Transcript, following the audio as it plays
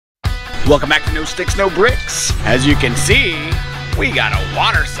Welcome back to No Sticks, No Bricks. As you can see, we got a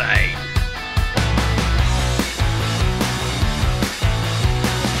water site.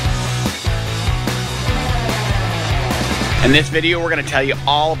 In this video, we're gonna tell you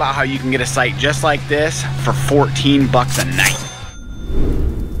all about how you can get a site just like this for 14 bucks a night.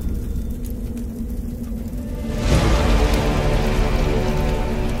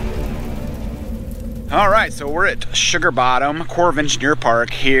 All right, so we're at Sugar Bottom Corps of Engineer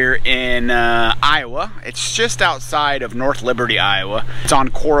Park here in Iowa. It's just outside of North Liberty, Iowa. It's on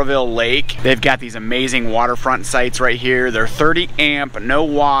Coralville Lake. They've got these amazing waterfront sites right here. They're 30 amp, no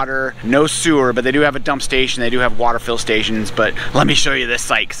water, no sewer, but they do have a dump station. They do have water fill stations, but let me show you this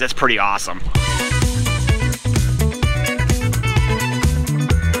site because that's pretty awesome.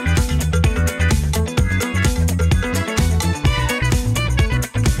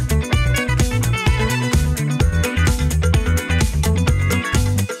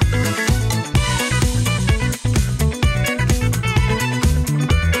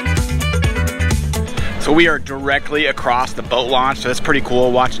 So we are directly across the boat launch, so that's pretty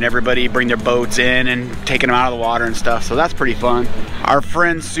cool, watching everybody bring their boats in and taking them out of the water and stuff, so that's pretty fun. Our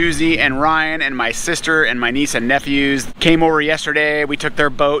friends Susie and Ryan and my sister and my niece and nephews came over yesterday. We took their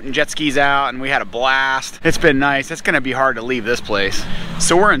boat and jet skis out and we had a blast. It's been nice. It's gonna be hard to leave this place.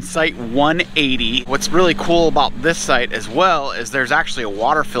 So we're in site 180. What's really cool about this site as well is there's actually a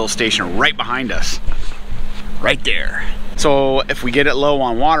water fill station right behind us. Right there. So if we get it low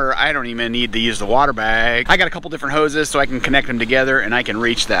on water, I don't even need to use the water bag. I got a couple different hoses so I can connect them together and I can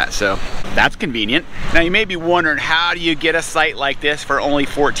reach that, so that's convenient. Now you may be wondering, how do you get a site like this for only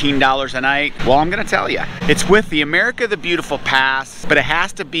 $14 a night? Well, I'm gonna tell you. It's with the America the Beautiful Pass, but it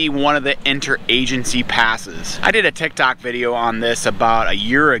has to be one of the interagency passes. I did a TikTok video on this about a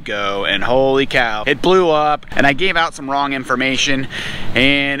year ago and holy cow, it blew up and I gave out some wrong information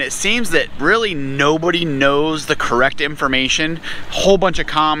and it seems that really nobody knows the correct information. Whole bunch of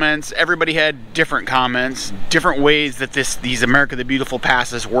comments, everybody had different comments, different ways that these America the Beautiful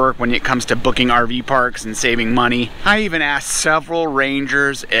passes work when it comes to booking RV parks and saving money. I even asked several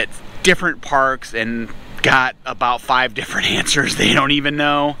rangers at different parks and got about 5 different answers they don't even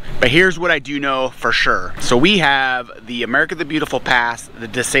know. But here's what I do know for sure. So we have the America the Beautiful Pass, the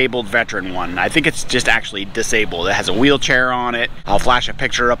disabled veteran one. I think it's just actually disabled. It has a wheelchair on it. I'll flash a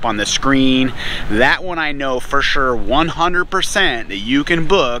picture up on the screen. That one I know for sure 100% that you can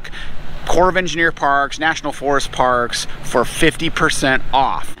book Corps of Engineer Parks, National Forest Parks for 50%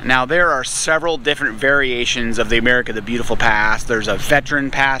 off. Now there are several different variations of the America the Beautiful Pass. There's a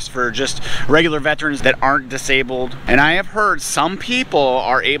veteran pass for just regular veterans that aren't disabled. And I have heard some people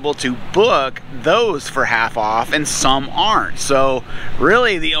are able to book those for half off and some aren't. So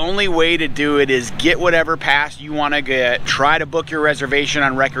really the only way to do it is get whatever pass you want to get, try to book your reservation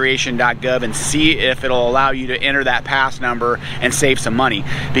on recreation.gov and see if it'll allow you to enter that pass number and save some money,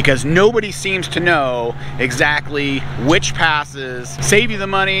 because nobody seems to know exactly which passes save you the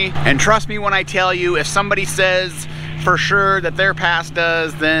money. And trust me when I tell you, if somebody says for sure that their pass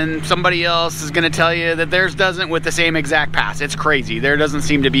does, then somebody else is going to tell you that theirs doesn't with the same exact pass. It's crazy. There doesn't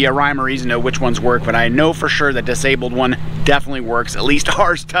seem to be a rhyme or reason to which ones work, but I know for sure that disabled one definitely works. At least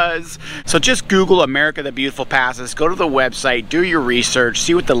ours does. So just Google America the Beautiful Passes, go to the website, do your research,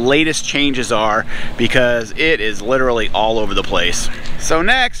 see what the latest changes are, because it is literally all over the place. So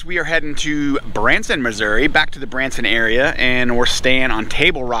next we are heading to Branson, Missouri, back to the Branson area, and we're staying on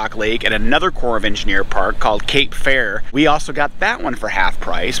Table Rock Lake at another Corps of Engineer park called Cape Fair. We also got that one for half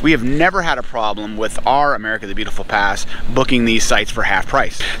price. We have never had a problem with our America the Beautiful Pass booking these sites for half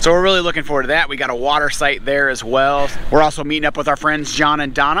price. So we're really looking forward to that. We got a water site there as well. We're also meeting up with our friends John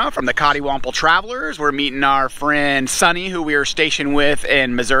and Donna from the Cottywomple Travelers. We're meeting our friend Sonny, who we were stationed with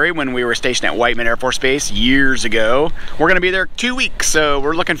in Missouri when we were stationed at Whiteman Air Force Base years ago. We're gonna be there 2 weeks, so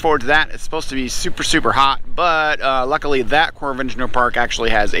we're looking forward to that. It's supposed to be super, super hot, but luckily that Corps of Engineer Park actually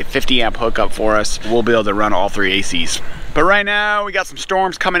has a 50 amp hookup for us. We'll be able to run all 3 ACs. But right now we got some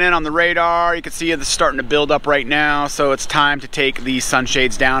storms coming in on the radar. You can see it's starting to build up right now, so it's time to take these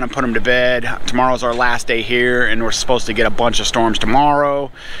sunshades down and put them to bed. Tomorrow's our last day here and we're supposed to get a bunch of storms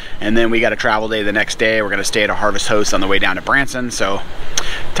tomorrow, and then we got a travel day the next day. We're going to stay at a Harvest Host on the way down to Branson, so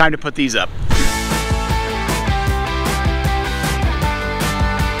time to put these up.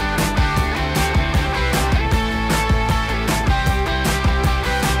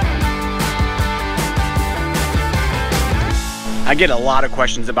 I get a lot of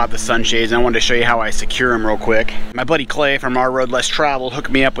questions about the sunshades, and I wanted to show you how I secure them real quick. My buddy Clay from Our Road Less Traveled hooked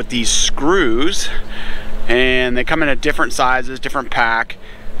me up with these screws, and they come in at different sizes, different pack.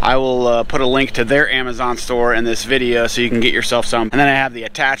 I will put a link to their Amazon store in this video so you can get yourself some. And then I have the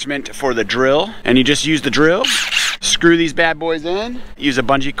attachment for the drill, and you just use the drill, screw these bad boys in, use a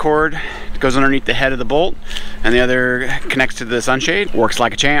bungee cord, it goes underneath the head of the bolt, and the other connects to the sunshade. Works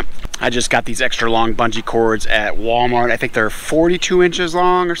like a champ. I just got these extra long bungee cords at Walmart. I think they're 42 inches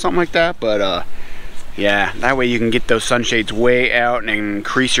long or something like that, but yeah, that way you can get those sunshades way out and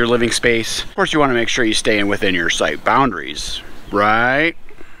increase your living space. Of course, you want to make sure you stay within your site boundaries, right?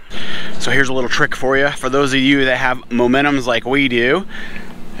 So here's a little trick for you. For those of you that have Momentums like we do,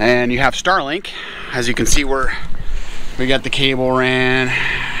 and you have Starlink, as you can see where we got the cable ran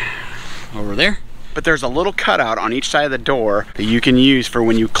over there. But there's a little cutout on each side of the door that you can use for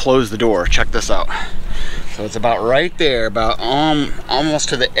when you close the door. Check this out. So it's about right there, about almost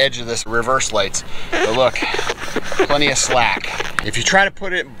to the edge of this reverse lights. But look, plenty of slack. If you try to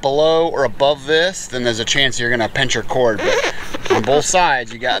put it below or above this, then there's a chance you're gonna pinch your cord. But on both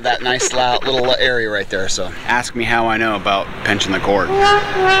sides, you got that nice little area right there. So ask me how I know about pinching the cord.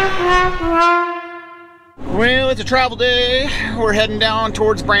 Well, it's a travel day. We're heading down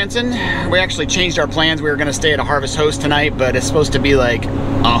towards Branson. We actually changed our plans. We were gonna stay at a Harvest Host tonight, but it's supposed to be like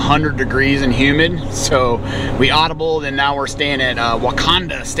 100 degrees and humid. So we audibled, and now we're staying at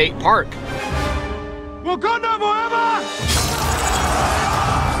Wakanda State Park. Wakanda forever!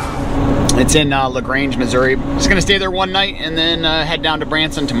 It's in LaGrange, Missouri. Just gonna stay there one night and then head down to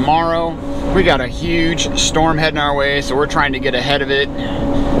Branson tomorrow. We got a huge storm heading our way, so we're trying to get ahead of it.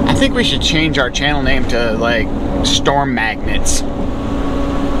 I think we should change our channel name to like Storm Magnets. I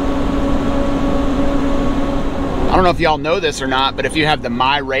don't know if y'all know this or not, but if you have the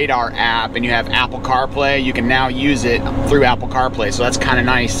My Radar app and you have Apple CarPlay, you can now use it through Apple CarPlay. So that's kind of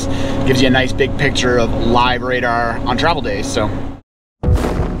nice. Gives you a nice big picture of live radar on travel days. So.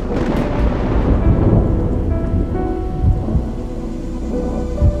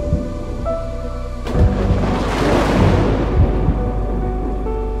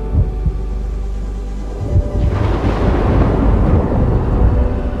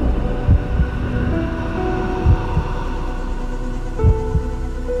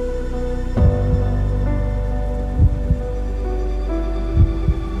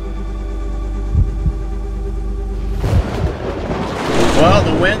 Well,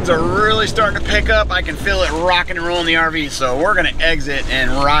 the winds are really starting to pick up. I can feel it rocking and rolling the RV, so we're gonna exit and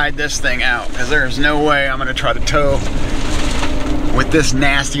ride this thing out, because there's no way I'm gonna try to tow with this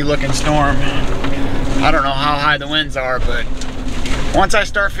nasty looking storm. I don't know how high the winds are, but once I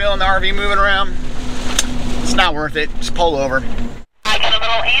start feeling the RV moving around, it's not worth it. Just pull over. I got a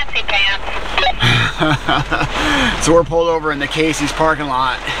little antsy pants. So we're pulled over in the Casey's parking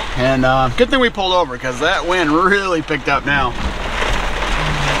lot, and good thing we pulled over, because that wind really picked up now.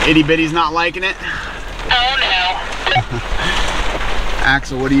 Itty Bitty's not liking it. Oh no.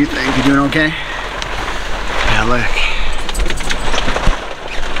 Axel, what do you think? You doing okay? Yeah, look.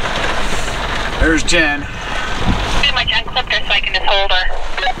 There's Jen. Pretty much unclipped her so I can just hold her.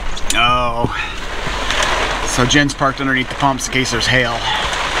 Oh. So Jen's parked underneath the pumps in case there's hail.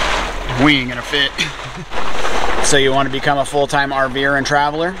 We ain't gonna fit. So you want to become a full-time RVer and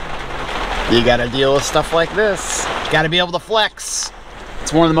traveler? You gotta deal with stuff like this. You gotta be able to flex.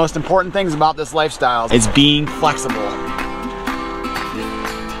 It's one of the most important things about this lifestyle. It's being flexible.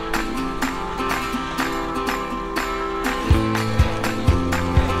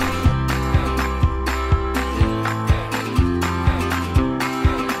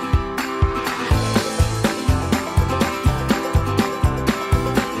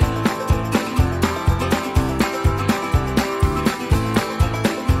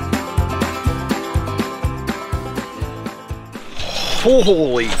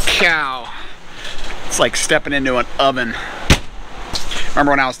 Holy cow. It's like stepping into an oven.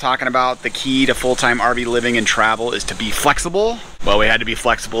 Remember when I was talking about the key to full-time RV living and travel is to be flexible? Well, we had to be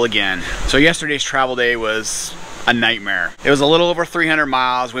flexible again. So yesterday's travel day was a nightmare. It was a little over 300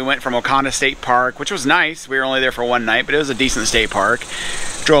 miles. We went from Wakanda State Park, which was nice. We were only there for one night, but it was a decent state park.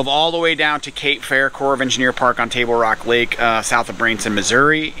 Drove all the way down to Cape Fair Corps of Engineer Park on Table Rock Lake, south of Branson,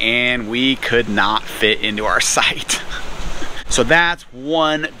 Missouri, and we could not fit into our site. So that's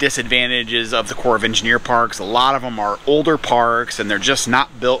one disadvantages of the Corps of Engineer parks. A lot of them are older parks and they're just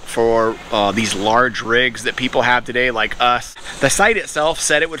not built for these large rigs that people have today like us. The site itself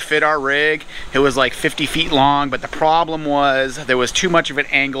said it would fit our rig. It was like 50 feet long, but the problem was there was too much of an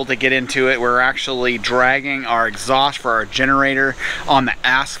angle to get into it. We were actually dragging our exhaust for our generator on the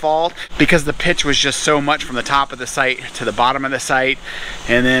asphalt because the pitch was just so much from the top of the site to the bottom of the site.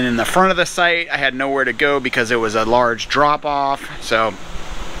 And then in the front of the site, I had nowhere to go because it was a large drop off. So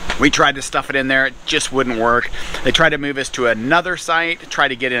We tried to stuff it in there, it just wouldn't work. They tried to move us to another site, tried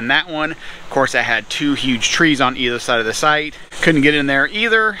to get in that one. Of course, I had 2 huge trees on either side of the site. Couldn't get in there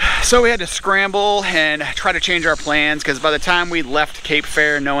either. So we had to scramble and try to change our plans, because by the time we left Cape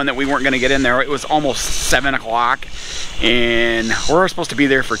Fair, knowing that we weren't gonna get in there, it was almost 7 o'clock. And we're supposed to be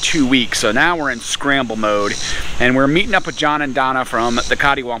there for 2 weeks. So now we're in scramble mode. And we're meeting up with John and Donna from the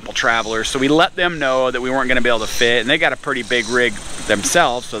Cottywomple Travelers. So we let them know that we weren't gonna be able to fit. And they got a pretty big rig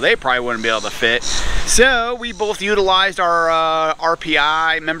themselves, so they probably wouldn't be able to fit. So we both utilized our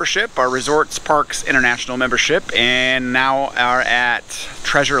RPI membership, our Resorts Parks International membership, and now are at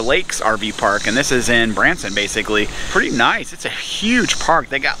Treasure Lakes RV Park, and this is in Branson, basically. Pretty nice. It's a huge park.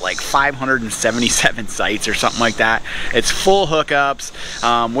 They got like 577 sites or something like that. It's full hookups.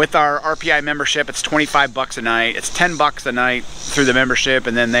 With our RPI membership, it's 25 bucks a night. It's 10 bucks a night through the membership,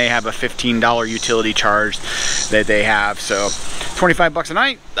 and then they have a $15 utility charge that they have. So 25 bucks a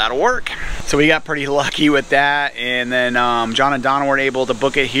night, that'll work. So we got pretty lucky with that, and then John and Donna were able to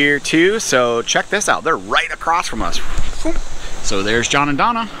book it here too. So check this out, they're right across from us. So there's John and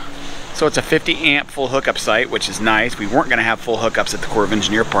Donna. So it's a 50 amp full hookup site, which is nice. We weren't gonna have full hookups at the Corps of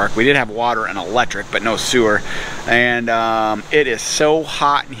Engineer Park. We did have water and electric, but no sewer. And it is so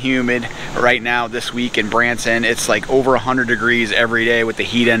hot and humid right now this week in Branson. It's like over 100 degrees every day with the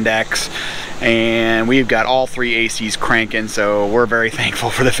heat index. And we've got all 3 ACs cranking, so we're very thankful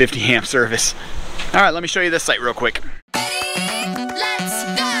for the 50 amp service. All right, let me show you this site real quick.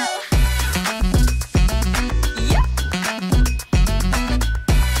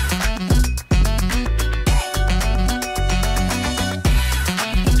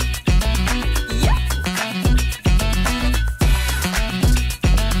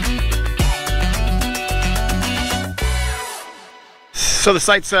 So the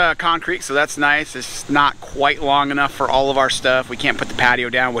site's concrete, so that's nice. It's not quite long enough for all of our stuff. We can't put the patio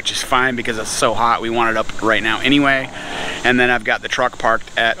down, which is fine because it's so hot. We want it up right now anyway. And then I've got the truck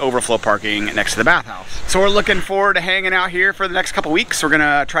parked at overflow parking next to the bathhouse. So we're looking forward to hanging out here for the next couple weeks. We're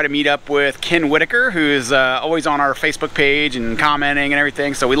gonna try to meet up with Ken Whitaker, who's always on our Facebook page and commenting and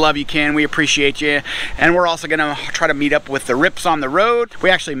everything. So we love you, Ken. We appreciate you. And we're also gonna try to meet up with the Rips on the Road. We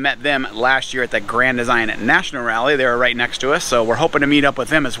actually met them last year at the Grand Design National Rally. They were right next to us, so we're hoping to meet up with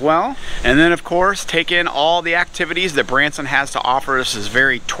them as well. And then of course take in all the activities that Branson has to offer. This is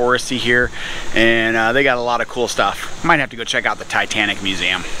very touristy here, and they got a lot of cool stuff. Might have to go check out the Titanic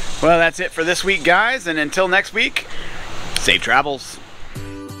Museum. Well, that's it for this week, guys, and until next week, safe travels.